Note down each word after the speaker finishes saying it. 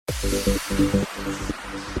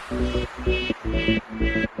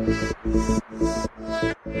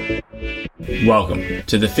Welcome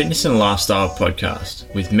to the Fitness and Lifestyle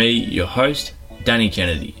Podcast with me, your host, Danny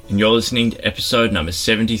Kennedy, and you're listening to episode number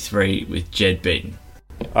 73 with Jed Beaton.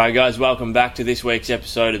 Alright guys, welcome back to this week's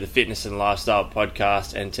episode of the Fitness and Lifestyle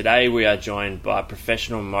Podcast, and today we are joined by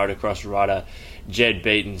professional motocross rider Jed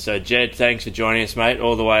Beaton. So Jed, thanks for joining us, mate,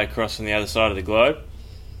 all the way across from the other side of the globe.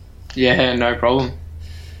 Yeah, no problem.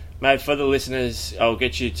 Mate, for the listeners, I'll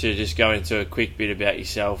get you to just go into a quick bit about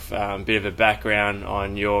yourself, a bit of a background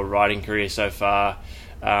on your riding career so far,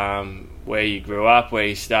 where you grew up, where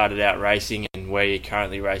you started out racing, and where you're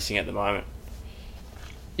currently racing at the moment.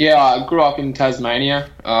 Yeah, I grew up in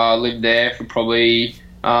Tasmania. Lived there for probably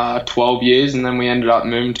 12 years, and then we ended up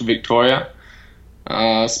moving to Victoria.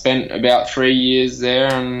 Spent about 3 years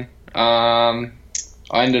there, and I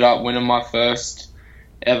ended up winning my first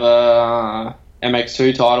ever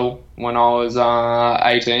MX2 title when I was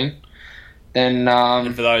 18. Then,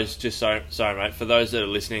 and for those, sorry mate, for those that are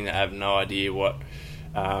listening that have no idea what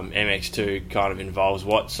MX2 kind of involves,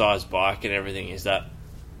 what size bike and everything is that?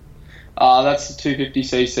 That's the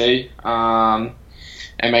 250cc.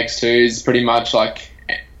 MX2 is pretty much like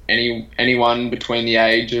anyone between the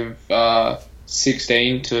age of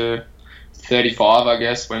 16 to 35, I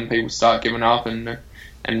guess, when people start giving up and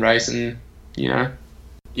racing, you know.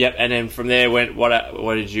 Yep, and then from there,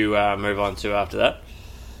 what did you move on to after that?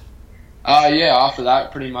 After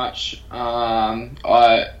that, pretty much,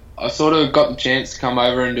 I sort of got the chance to come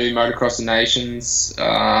over and do Motocross of Nations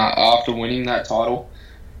after winning that title.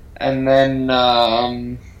 And then,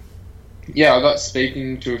 I got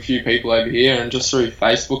speaking to a few people over here, and just through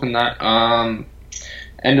Facebook and that,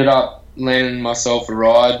 ended up landing myself a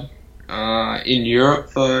ride in Europe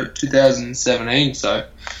for 2017. So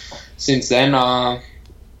since then,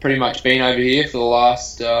 pretty much been over here for the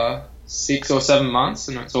last 6 or 7 months,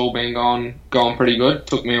 and it's all been going pretty good.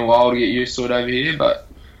 Took me a while to get used to it over here, but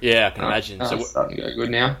yeah, I can imagine. So it's starting to go good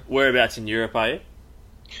now. Whereabouts in Europe are you?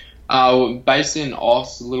 Based in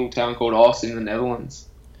Os, a little town called Os in the Netherlands.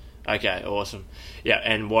 Okay, awesome. Yeah,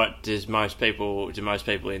 and what do most people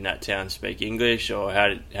in that town speak English, or how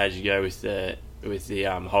did you go with the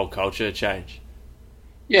whole culture change?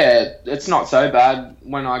 Yeah, it's not so bad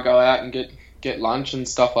when I go out and get lunch and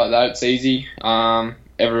stuff like that. It's easy.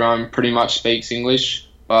 Everyone pretty much speaks English,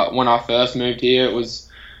 but when I first moved here, it was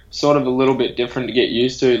sort of a little bit different to get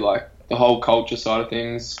used to. Like, the whole culture side of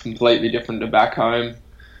things, completely different to back home.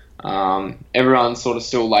 Everyone's sort of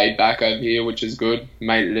still laid back over here, which is good.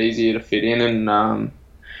 Made it easier to fit in, and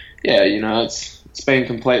it's been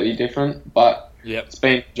completely different, but yep, it's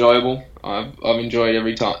been enjoyable. I've enjoyed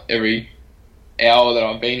every hour that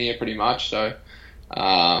I've been here, pretty much. So,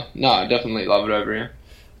 I definitely love it over here.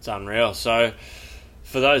 It's unreal. So,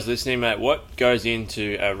 for those listening, mate, what goes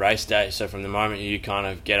into a race day? So from the moment you kind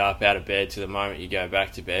of get up out of bed to the moment you go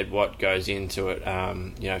back to bed, what goes into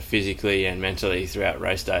it, physically and mentally throughout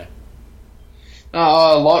race day?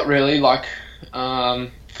 A lot, really. Like,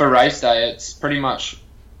 for race day, it's pretty much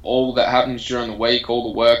all that happens during the week.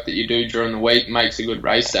 All the work that you do during the week makes a good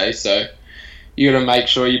race day. So you got to make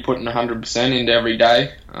sure you're putting 100% into every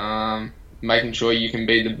day. Making sure you can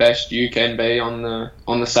be the best you can be on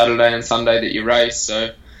the Saturday and Sunday that you race. So,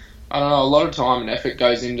 I don't know, a lot of time and effort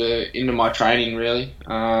goes into my training, really.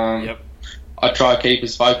 Yep. I try to keep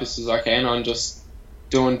as focused as I can on just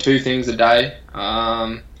doing 2 things a day.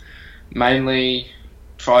 Mainly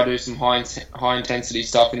try to do some high intensity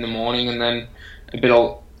stuff in the morning, and then a bit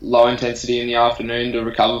of low intensity in the afternoon to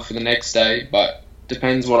recover for the next day. But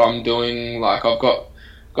depends what I'm doing. Like, I've got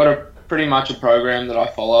pretty much a program that I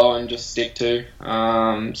follow and just stick to.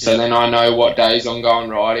 So then I know what days I'm going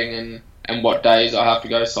riding and what days I have to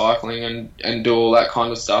go cycling and do all that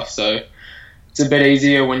kind of stuff. So it's a bit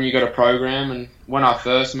easier when you got a program. And when I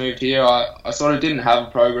first moved here, I sort of didn't have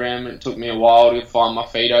a program. It took me a while to find my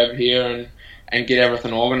feet over here and get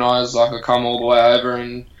everything organised. Like, I come all the way over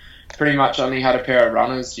and pretty much only had a pair of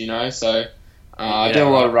runners, you know. So I did a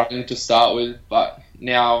lot of running to start with, but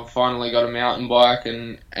now I've finally got a mountain bike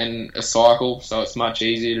and a cycle, so it's much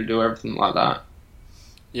easier to do everything like that.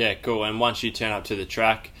 Yeah, cool. And once you turn up to the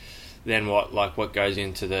track, then what goes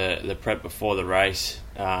into the prep before the race?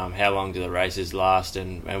 How long do the races last,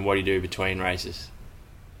 and what do you do between races?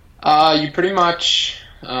 You pretty much,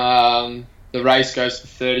 the race goes for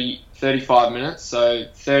 35 minutes, so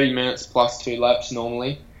 30 minutes plus 2 laps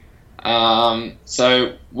normally.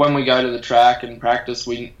 So when we go to the track and practice,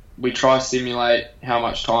 we try to simulate how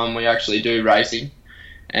much time we actually do racing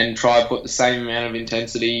and try to put the same amount of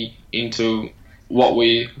intensity into what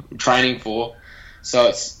we're training for. So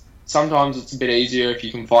it's sometimes it's a bit easier if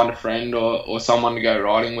you can find a friend or someone to go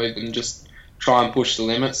riding with and just try and push the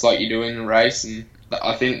limits like you do in a race. And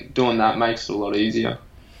I think doing that makes it a lot easier.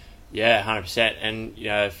 Yeah, 100%. And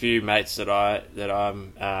a few mates that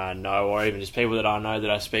I know, or even just people that I know that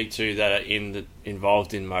I speak to that are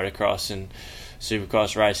involved in motocross and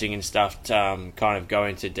supercross racing and stuff, kind of go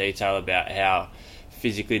into detail about how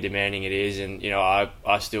physically demanding it is. And I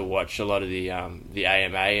still watch a lot of the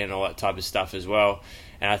AMA and all that type of stuff as well.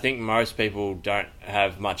 And I think most people don't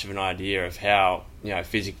have much of an idea of how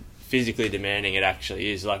physically demanding it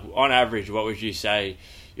actually is. Like on average, what would you say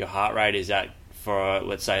your heart rate is at for,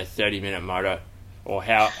 let's say, a 30-minute moto, or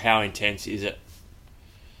how intense is it?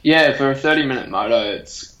 Yeah, for a 30-minute moto,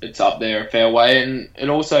 it's up there a fair way, and it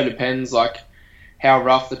also depends like how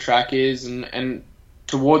rough the track is, and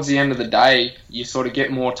towards the end of the day, you sort of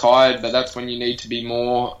get more tired, but that's when you need to be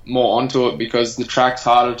more onto it because the track's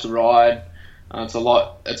harder to ride. It's a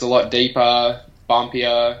lot deeper,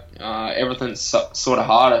 bumpier. Everything's sort of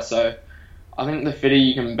harder. So I think the fitter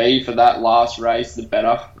you can be for that last race, the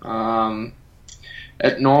better.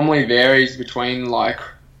 It normally varies between like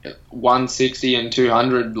 160 and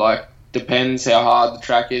 200. Like depends how hard the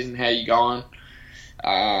track is and how you're going.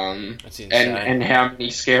 That's insane. And how many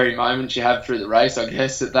scary moments you have through the race. I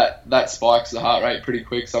guess that spikes the heart rate pretty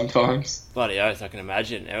quick sometimes. Bloody oath, I can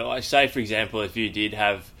imagine. Like say for example, if you did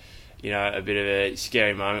have a bit of a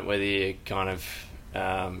scary moment, whether you kind of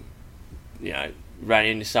ran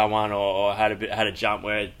into someone or had a jump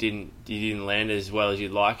where you didn't land as well as you'd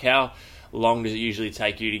like, how long does it usually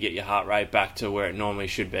take you to get your heart rate back to where it normally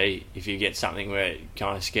should be if you get something where it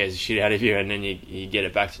kind of scares the shit out of you and then you get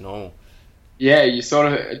it back to normal? Yeah,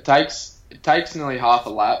 it takes nearly half a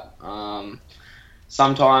lap.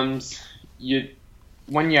 Sometimes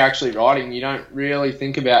when you're actually riding, you don't really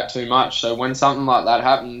think about too much. So when something like that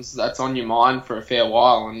happens, that's on your mind for a fair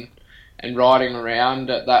while, and riding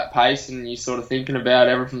around at that pace, and you're sort of thinking about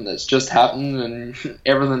everything that's just happened, and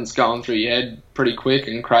everything's going through your head pretty quick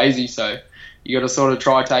and crazy. So you got to sort of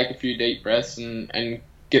try take a few deep breaths and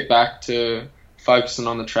get back to focusing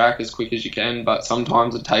on the track as quick as you can. But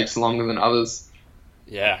sometimes it takes longer than others.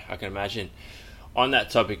 Yeah, I can imagine. On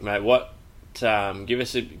that topic, mate, give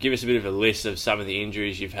us a bit of a list of some of the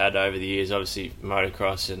injuries you've had over the years. Obviously,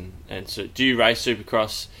 motocross and so do you race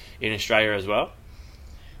supercross in Australia as well?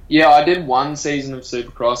 Yeah, I did one season of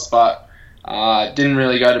Supercross, but didn't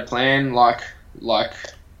really go to plan. Like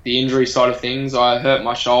the injury side of things, I hurt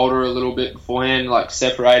my shoulder a little bit beforehand, like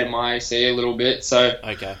separated my AC a little bit. So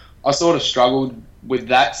okay. I sort of struggled with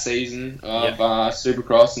that season of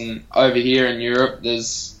Supercross, and over here in Europe,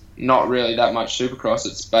 there's not really that much Supercross.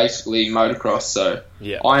 It's basically motocross. So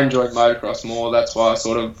I enjoyed motocross more. That's why I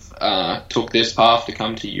sort of took this path to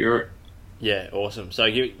come to Europe. Yeah, awesome. So,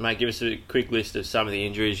 give us a quick list of some of the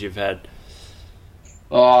injuries you've had.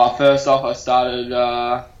 First off,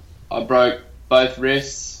 I broke both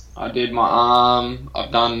wrists. I did my arm. I've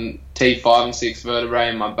done T5 and 6 vertebrae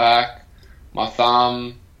in my back, my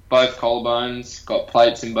thumb, both collarbones. Got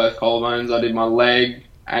plates in both collarbones. I did my leg,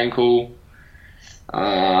 ankle.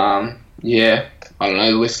 I don't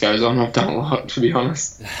know. The list goes on. I've done a lot, to be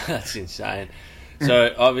honest. That's insane.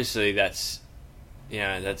 So obviously it's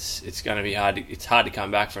going to be hard. It's hard to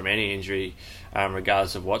come back from any injury,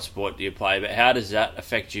 regardless of what sport do you play. But how does that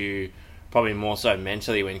affect you? Probably more so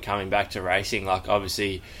mentally when coming back to racing. Like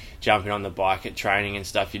obviously, jumping on the bike at training and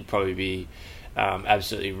stuff, you'd probably be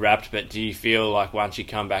absolutely wrapped. But do you feel like once you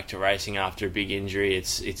come back to racing after a big injury,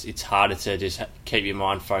 it's harder to just keep your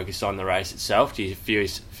mind focused on the race itself? Do you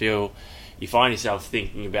feel you find yourself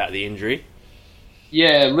thinking about the injury?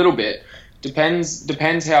 Yeah, a little bit. Depends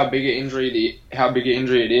how big an injury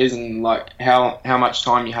it is, and like how much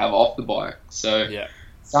time you have off the bike. So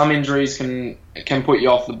some injuries can put you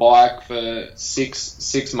off the bike for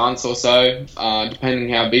six months or so, depending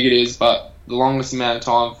how big it is. But the longest amount of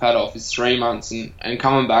time I've had off is 3 months, and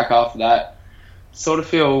coming back after that, sort of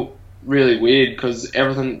feel really weird because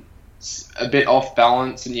everything's a bit off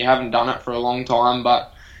balance, and you haven't done it for a long time.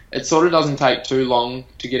 But it sort of doesn't take too long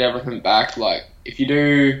to get everything back. Like if you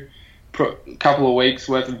do a couple of weeks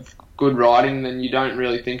worth of good riding, then you don't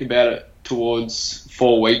really think about it towards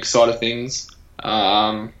 4 weeks side of things.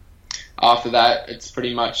 After that, it's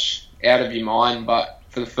pretty much out of your mind, but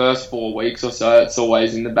for the first 4 weeks or so, it's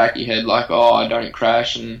always in the back of your head, like, I don't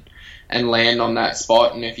crash and land on that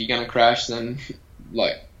spot, and if you're going to crash, then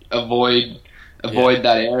like avoid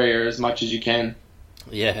that area as much as you can.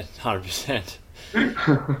 Yeah, 100%.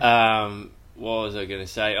 What was I going to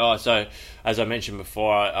say? So as I mentioned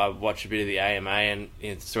before, I watched a bit of the AMA, and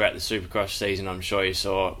throughout the Supercross season, I'm sure you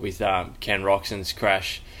saw with Ken Roxon's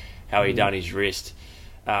crash, how he done his wrist.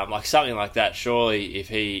 like something like that, surely if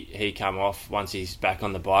he come off once he's back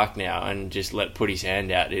on the bike now and just put his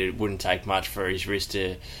hand out, it wouldn't take much for his wrist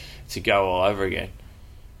to go all over again.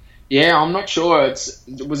 Yeah, I'm not sure.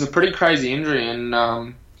 It was a pretty crazy injury,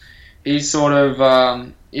 and he's sort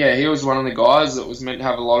of he was one of the guys that was meant to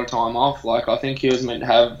have a lot of time off. Like, I think he was meant to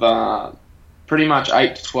have pretty much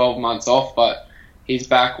 8 to 12 months off, but he's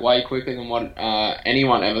back way quicker than what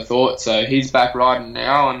anyone ever thought. So he's back riding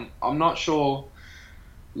now, and I'm not sure.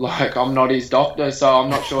 Like, I'm not his doctor, so I'm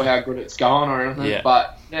not sure how good it's going or anything. Yeah.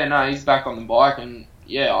 But yeah, no, he's back on the bike, and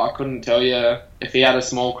yeah, I couldn't tell you if he had a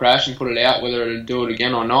small crash and put it out whether it'd do it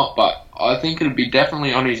again or not. But I think it'd be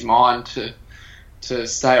definitely on his mind to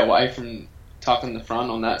stay away from tucking the front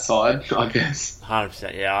on that side, I guess.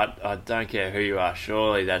 100%. Yeah, I don't care who you are.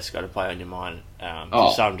 Surely that's got to play on your mind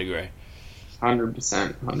to some degree.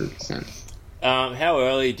 100%. How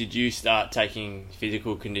early did you start taking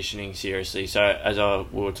physical conditioning seriously? So, as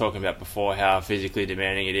we were talking about before, how physically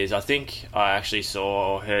demanding it is. I think I actually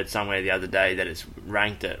saw or heard somewhere the other day that it's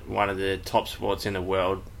ranked at one of the top sports in the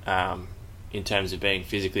world in terms of being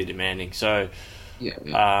physically demanding. So,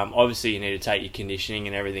 obviously you need to take your conditioning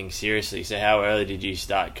and everything seriously. So, how early did you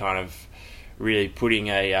start kind of really putting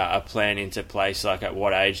a plan into place? Like, at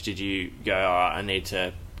what age did you go, I need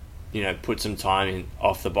to put some time in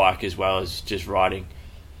off the bike as well as just riding?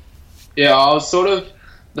 Yeah, I was sort of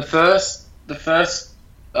the first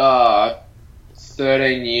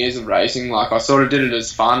 13 years of racing. Like, I sort of did it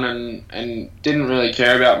as fun and didn't really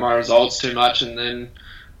care about my results too much. And then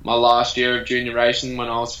my last year of junior racing, when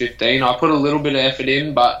I was 15, I put a little bit of effort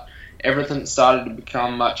in, but everything started to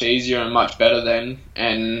become much easier and much better then.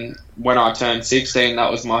 And when I turned 16,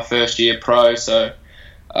 that was my first year pro. So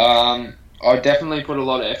I definitely put a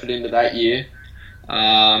lot of effort into that year,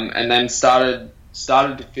 and then started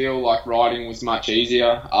to feel like riding was much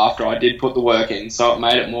easier after I did put the work in, so it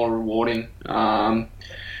made it more rewarding. When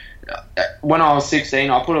I was 16,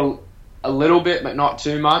 I put a little bit, but not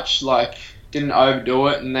too much, like didn't overdo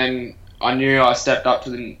it, and then I knew I stepped up to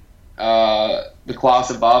the class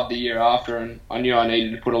above the year after, and I knew I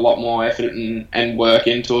needed to put a lot more effort and work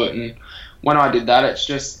into it, and when I did that, it's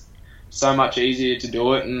just so much easier to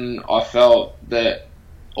do it, and I felt that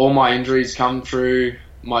all my injuries come through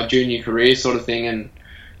my junior career sort of thing, and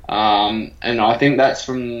I think that's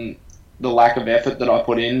from the lack of effort that I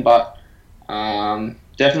put in, but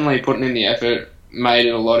definitely putting in the effort made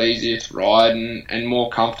it a lot easier to ride and more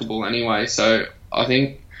comfortable anyway. So I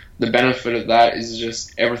think the benefit of that is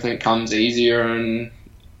just everything comes easier and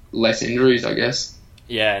less injuries, I guess.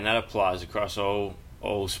 Yeah, and that applies across all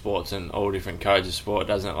sports and all different codes of sport,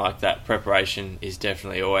 doesn't it? Like, that preparation is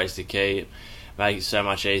definitely always the key. It makes it so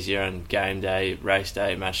much easier on game day, race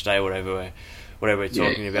day, match day, whatever we're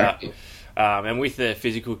talking about. And with the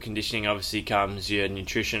physical conditioning, obviously comes your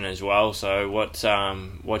nutrition as well. So what's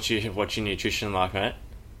your nutrition like, mate?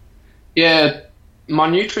 Yeah, my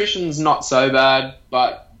nutrition's not so bad,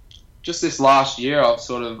 but just this last year I've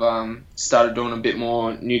sort of started doing a bit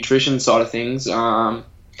more nutrition side of things.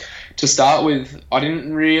 To start with, I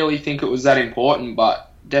didn't really think it was that important, but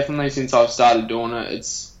definitely since I've started doing it,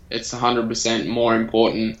 it's 100% more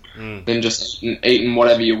important than just eating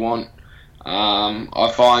whatever you want.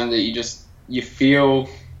 I find that you feel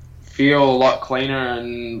a lot cleaner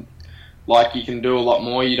and like you can do a lot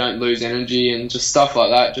more. You don't lose energy and just stuff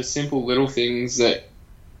like that. Just simple little things that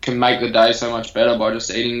can make the day so much better by just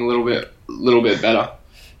eating a little bit better.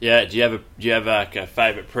 Yeah, do you have like a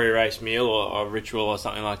favourite pre-race meal or ritual or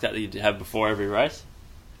something like that you have before every race?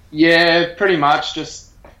 Yeah, pretty much. Just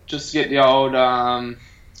get the old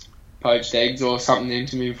poached eggs or something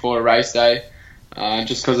into me before a race day.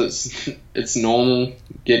 Just because it's normal.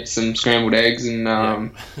 Get some scrambled eggs and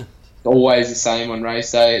always the same on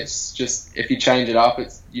race day. It's just if you change it up,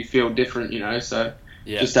 you feel different, So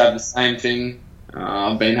just have the same thing.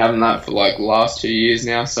 I've been having that for like the last 2 years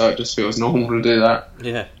now, so it just feels normal to do that.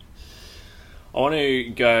 Yeah. I want to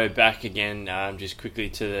go back again just quickly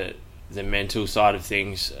to the mental side of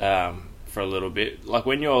things for a little bit. Like,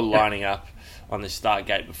 when you're lining up on the start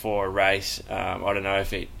gate before a race, I don't know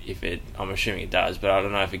if it I'm assuming it does, but I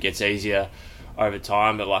don't know if it gets easier over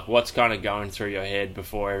time, but like, what's kind of going through your head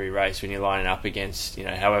before every race when you're lining up against,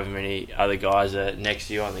 however many other guys are next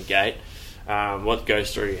to you on the gate? What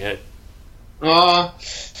goes through your head?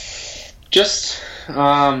 Just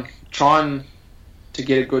trying to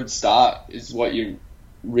get a good start is what you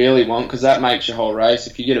really want, because that makes your whole race.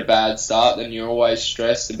 If you get a bad start, then you're always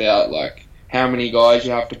stressed about like how many guys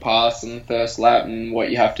you have to pass in the first lap and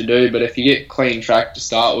what you have to do. But if you get clean track to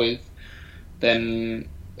start with, then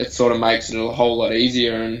it sort of makes it a whole lot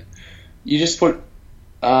easier, and you just put me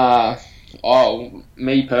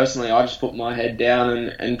me personally, I just put my head down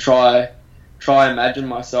and try imagine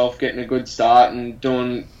myself getting a good start and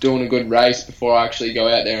doing a good race before I actually go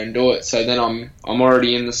out there and do it. So then I'm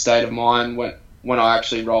already in the state of mind when I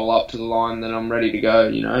actually roll up to the line, then I'm ready to go,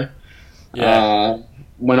 you know. Yeah.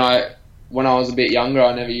 When I was a bit younger,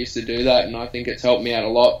 I never used to do that, and I think it's helped me out a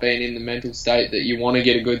lot, being in the mental state that you want to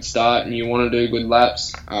get a good start and you want to do good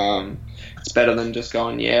laps. It's better than just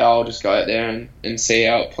going, I'll just go out there and see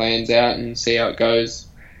how it plans out and see how it goes.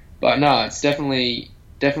 But no, it's definitely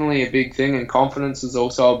a big thing, and confidence is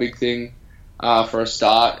also a big thing for a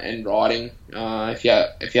start and riding. If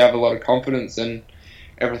you have a lot of confidence, then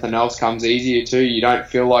everything else comes easier too. You don't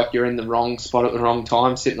feel like you're in the wrong spot at the wrong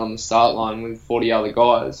time, sitting on the start line with 40 other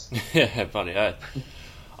guys. Yeah, funny.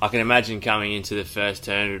 I can imagine coming into the first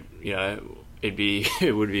turn, you know,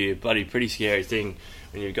 it would be a pretty scary thing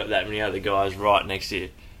when you've got that many other guys right next to you.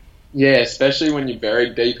 Yeah, especially when you're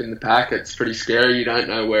buried deep in the pack, it's pretty scary. You don't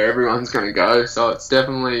know where everyone's going to go, so it's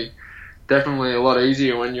definitely a lot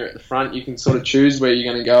easier when you're at the front. You can sort of choose where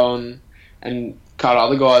you're going to go and cut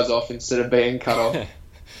other guys off instead of being cut off.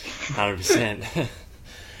 100%.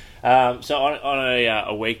 So on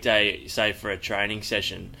a weekday, say for a training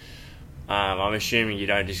session, I'm assuming you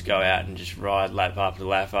don't just go out and just ride lap after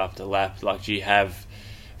lap after lap. Like, do you have,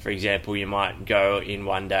 for example, you might go in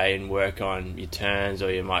one day and work on your turns, or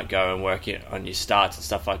you might go and work on your starts and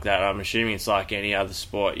stuff like that? I'm assuming it's like any other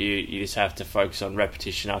sport. You just have to focus on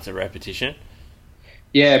repetition after repetition.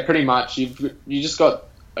 Yeah, pretty much. You just got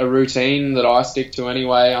a routine that I stick to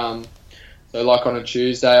anyway. So like on a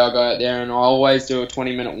Tuesday, I'll go out there and I always do a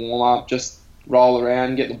 20-minute warm-up, just roll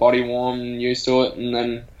around, get the body warm and used to it, and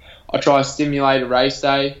then I try to stimulate a race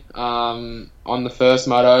day on the first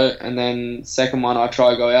moto, and then second one I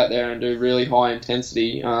try to go out there and do really high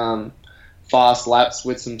intensity fast laps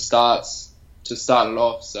with some starts to start it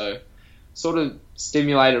off. So sort of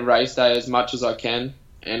stimulate a race day as much as I can,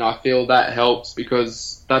 and I feel that helps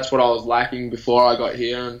because that's what I was lacking before I got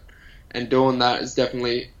here, and doing that has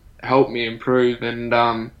definitely helped me improve.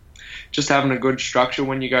 And just having a good structure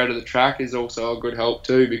when you go to the track is also a good help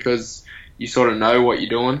too, because you sort of know what you're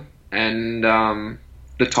doing, and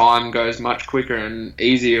the time goes much quicker and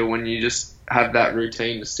easier when you just have that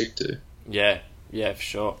routine to stick to. Yeah, for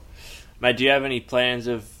sure. Mate, do you have any plans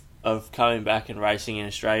of coming back and racing in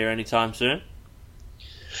Australia anytime soon?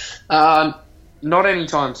 Not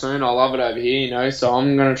anytime soon. I love it over here, you know, so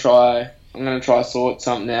I'm gonna try sort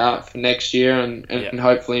something out for next year and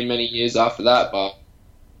hopefully many years after that. But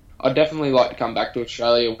I'd definitely like to come back to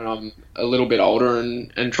Australia when I'm a little bit older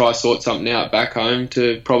and try sort something out back home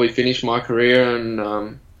to probably finish my career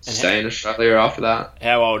and stay in Australia after that.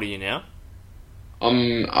 How old are you now?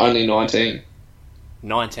 I'm only 19.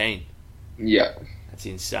 19? Yeah. That's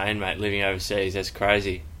insane, mate. Living overseas, that's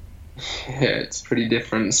crazy. Yeah, it's pretty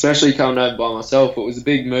different, especially coming over by myself. It was a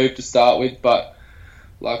big move to start with, but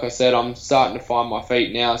like I said, I'm starting to find my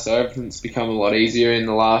feet now, so everything's become a lot easier in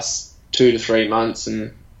the last 2 to 3 months,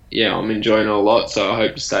 and yeah, I'm enjoying it a lot, so I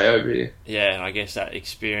hope to stay over here. Yeah, and I guess that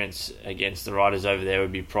experience against the riders over there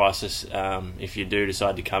would be priceless if you do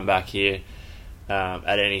decide to come back here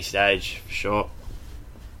at any stage, for sure.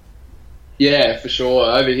 Yeah, for sure.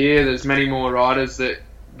 Over here, there's many more riders that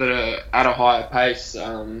are at a higher pace.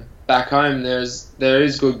 Back home, there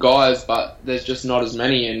is good guys, but there's just not as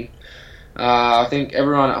many, and I think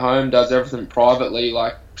everyone at home does everything privately,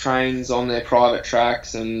 like trains on their private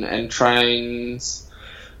tracks and trains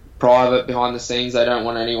private behind the scenes. They don't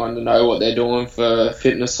want anyone to know what they're doing for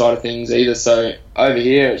fitness side of things either. So over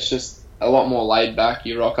here, it's just a lot more laid back.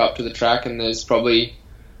 You rock up to the track and there's probably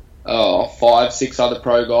 5-6 other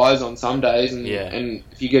pro guys on some days, and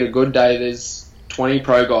if you get a good day, there's 20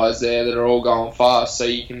 pro guys there that are all going fast. So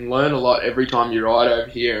you can learn a lot every time you ride over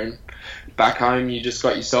here, and back home you just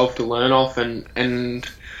got yourself to learn off, and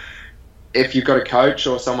if you've got a coach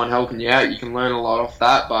or someone helping you out, you can learn a lot off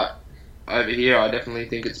that. But over here, I definitely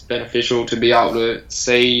think it's beneficial to be able to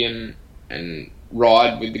see and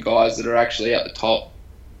ride with the guys that are actually at the top.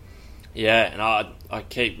 Yeah, and I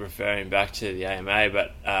keep referring back to the AMA,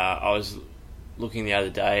 but I was looking the other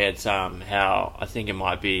day at how I think it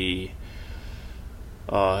might be,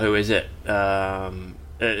 who is it?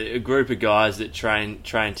 A group of guys that train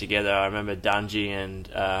together. I remember Dungy and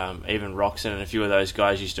even Roxon and a few of those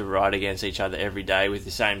guys used to ride against each other every day with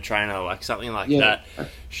the same trainer, like something like that.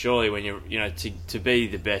 Surely, when to be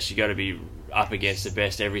the best, you got to be up against the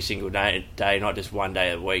best every single day, not just one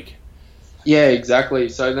day a week. Yeah, exactly.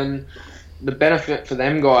 So then the benefit for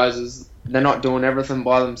them guys is they're not doing everything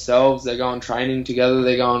by themselves. They're going training together.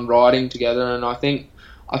 They're going riding together, and I think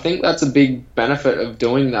that's a big benefit of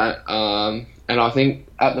doing that. And I think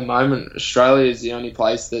at the moment, Australia is the only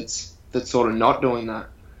place that's sort of not doing that.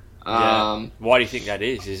 Yeah. Why do you think that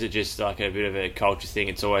is? Is it just like a bit of a culture thing?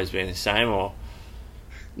 It's always been the same, or?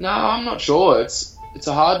 No, I'm not sure. It's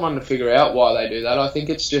a hard one to figure out why they do that. I think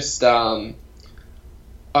it's just I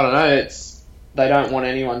don't know. They don't want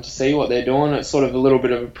anyone to see what they're doing. It's sort of a little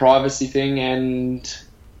bit of a privacy thing, and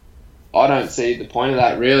I don't see the point of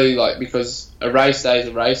that really. Like, because a race day is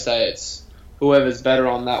a race day. It's whoever's better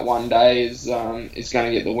on that one day is going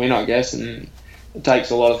to get the win, I guess. And it takes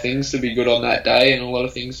a lot of things to be good on that day, and a lot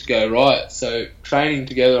of things to go right. So training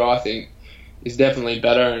together, I think, is definitely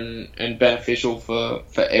better and beneficial for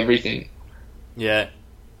everything. Yeah,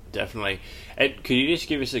 definitely. Could you just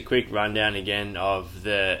give us a quick rundown again of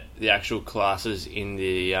the actual classes in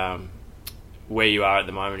the where you are at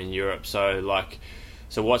the moment in Europe? So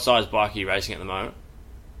what size bike are you racing at the moment?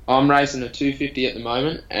 I'm racing a 250 at the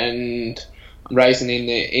moment, and I'm racing in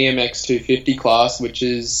the EMX 250 class, which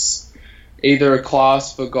is either a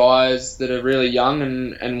class for guys that are really young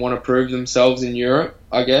and want to prove themselves in Europe,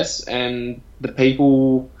 I guess, and the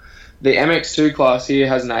MX2 class here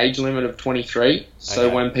has an age limit of 23, so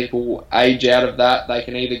Okay. when people age out of that, they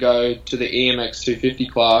can either go to the EMX 250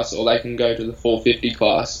 class or they can go to the 450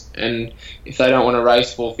 class. And if they don't want to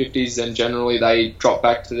race 450s, then generally they drop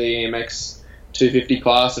back to the EMX 250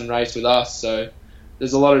 class and race with us. So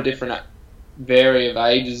there's a lot of different vary of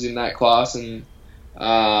ages in that class, and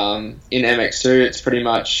in MX2 it's pretty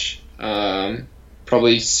much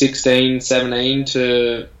probably 16, 17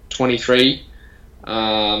 to 23.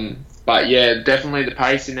 But yeah, definitely the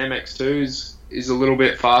pace in MX2 is a little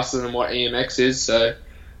bit faster than what EMX is, so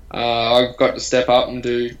I've got to step up and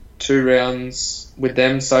do 2 rounds with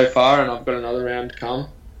them so far, and I've got another round to come.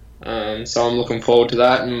 So I'm looking forward to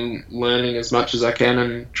that and learning as much as I can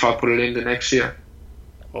and try to put it into next year.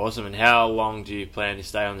 Awesome. And how long do you plan to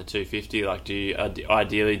stay on the 250? Like, do you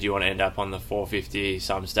want to end up on the 450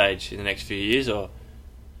 some stage in the next few years, or?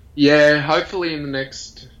 Yeah, hopefully in the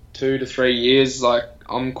next 2 to 3 years. Like,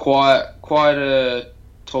 I'm quite a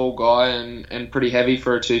tall guy and pretty heavy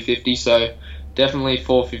for a 250, so definitely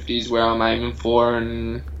 450 is where I'm aiming for,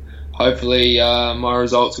 and hopefully my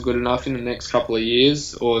results are good enough in the next couple of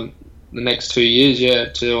years or the next 2 years,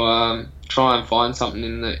 to try and find something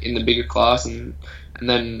in the bigger class and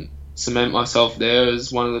then cement myself there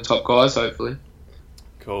as one of the top guys, hopefully.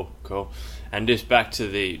 Cool. And just back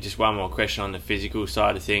to just one more question on the physical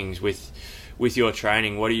side of things with your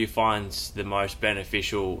training. What do you find the most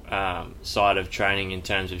beneficial side of training in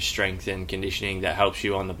terms of strength and conditioning that helps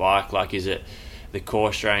you on the bike? Like, is it the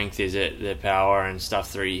core strength? Is it the power and stuff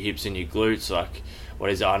through your hips and your glutes? Like, what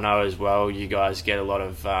is it? I know as well you guys get a lot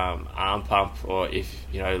of arm pump, or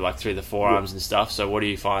like through the forearms and stuff. So what do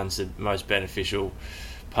you find is the most beneficial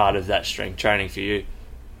part of that strength training for you?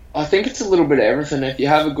 I think it's a little bit of everything. If you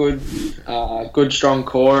have a good strong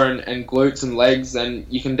core and glutes and legs, then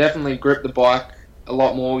you can definitely grip the bike a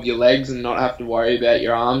lot more with your legs and not have to worry about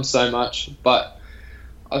your arms so much. But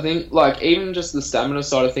I think, like, even just the stamina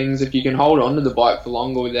side of things, if you can hold on to the bike for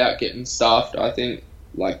longer without getting stuffed, I think,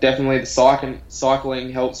 like, definitely the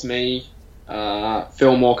cycling helps me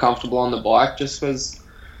feel more comfortable on the bike, just because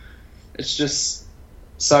it's just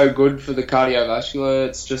so good for the cardiovascular.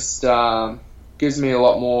 It's just gives me a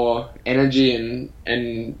lot more energy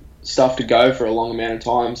and stuff to go for a long amount of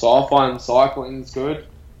time. So I find cycling is good,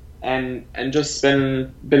 and just spending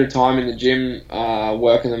a bit of time in the gym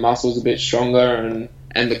working the muscles a bit stronger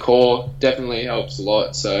and the core definitely helps a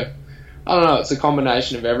lot. So I don't know, it's a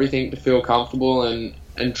combination of everything to feel comfortable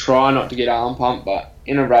and try not to get arm pumped, but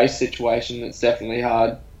in a race situation it's definitely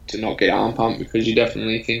hard to not get arm pumped because you're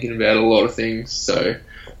definitely thinking about a lot of things. So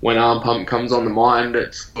when arm pump comes on the mind,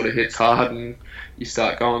 it sort of hits hard and you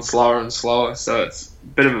start going slower and slower. So it's a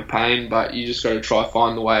bit of a pain, but you just got to try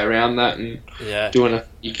find the way around that and do enough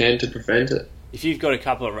you can to prevent it. If you've got a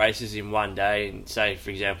couple of races in one day, and say, for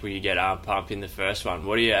example, you get arm pump in the first one,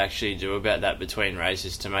 what do you actually do about that between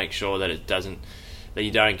races to make sure that that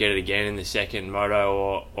you don't get it again in the second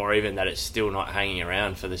moto, or even that it's still not hanging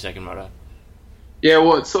around for the second moto? Yeah,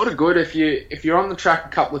 well, it's sort of good if you're on the track a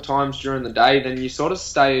couple of times during the day, then you sort of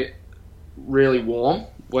stay really warm.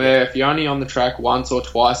 Where if you're only on the track once or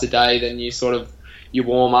twice a day, then you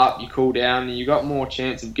warm up, you cool down, and you got more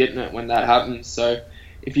chance of getting it when that happens. So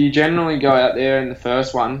if you generally go out there in the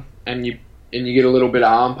first one and you get a little bit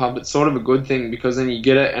of arm pump, it's sort of a good thing, because then you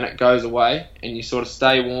get it and it goes away and you sort of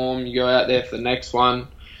stay warm. You go out there for the next one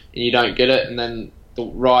and you don't get it, and then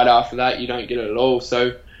right after that you don't get it at all.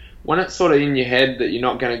 So when it's sort of in your head that you're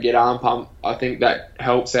not going to get arm pump, I think that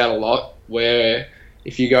helps out a lot. Where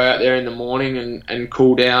if you go out there in the morning and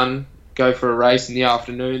cool down, go for a race in the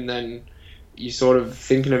afternoon, then you sort of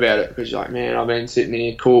thinking about it because you're like, man, I've been sitting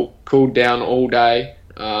here cooled down all day.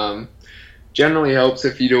 Generally helps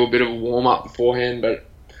if you do a bit of a warm-up beforehand, but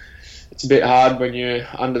it's a bit hard when you're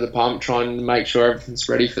under the pump trying to make sure everything's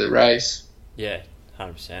ready for the race. Yeah,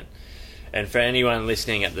 100%. And for anyone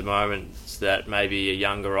listening at the moment that may be a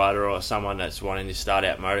younger rider or someone that's wanting to start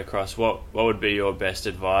out motocross, what would be your best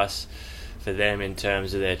advice for them in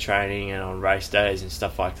terms of their training and on race days and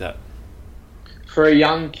stuff like that? For a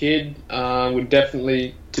young kid, would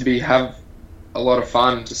definitely have a lot of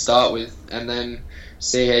fun to start with, and then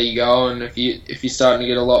see how you go. And if you're starting to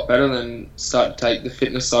get a lot better, then start to take the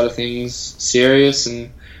fitness side of things serious,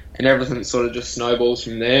 and everything sort of just snowballs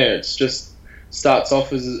from there. It's just starts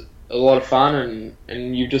off as a lot of fun,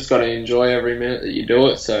 and you've just got to enjoy every minute that you do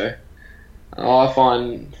it. So I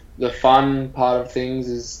find the fun part of things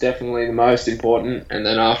is definitely the most important, and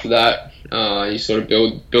then after that, you sort of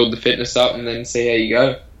build the fitness up, and then see how you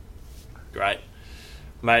go. Great.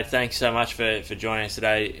 Mate, thanks so much for joining us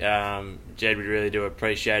today. Jed, we really do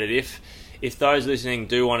appreciate it. If those listening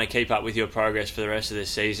do want to keep up with your progress for the rest of the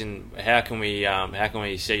season, how can we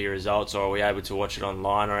see your results, or are we able to watch it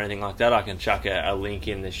online or anything like that? I can chuck a link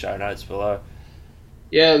in the show notes below.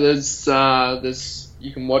 Yeah, there's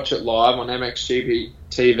you can watch it live on MXGP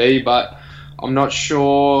TV, but I'm not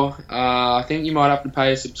sure. I think you might have to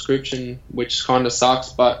pay a subscription, which kind of sucks,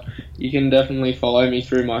 but you can definitely follow me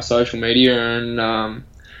through my social media, and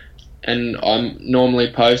I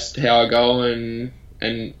normally post how I go and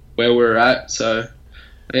where we're at. So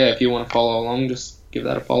yeah, if you want to follow along, just give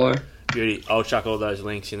that a follow. Beauty. I'll chuck all those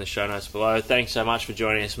links in the show notes below. Thanks so much for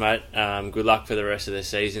joining us, mate. Good luck for the rest of the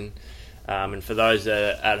season. And for those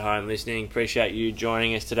that are at home listening, appreciate you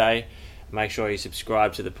joining us today. Make sure you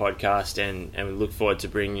subscribe to the podcast, and we look forward to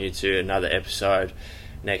bringing you to another episode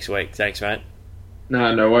next week. Thanks, mate.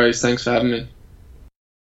 No worries. Thanks for having me.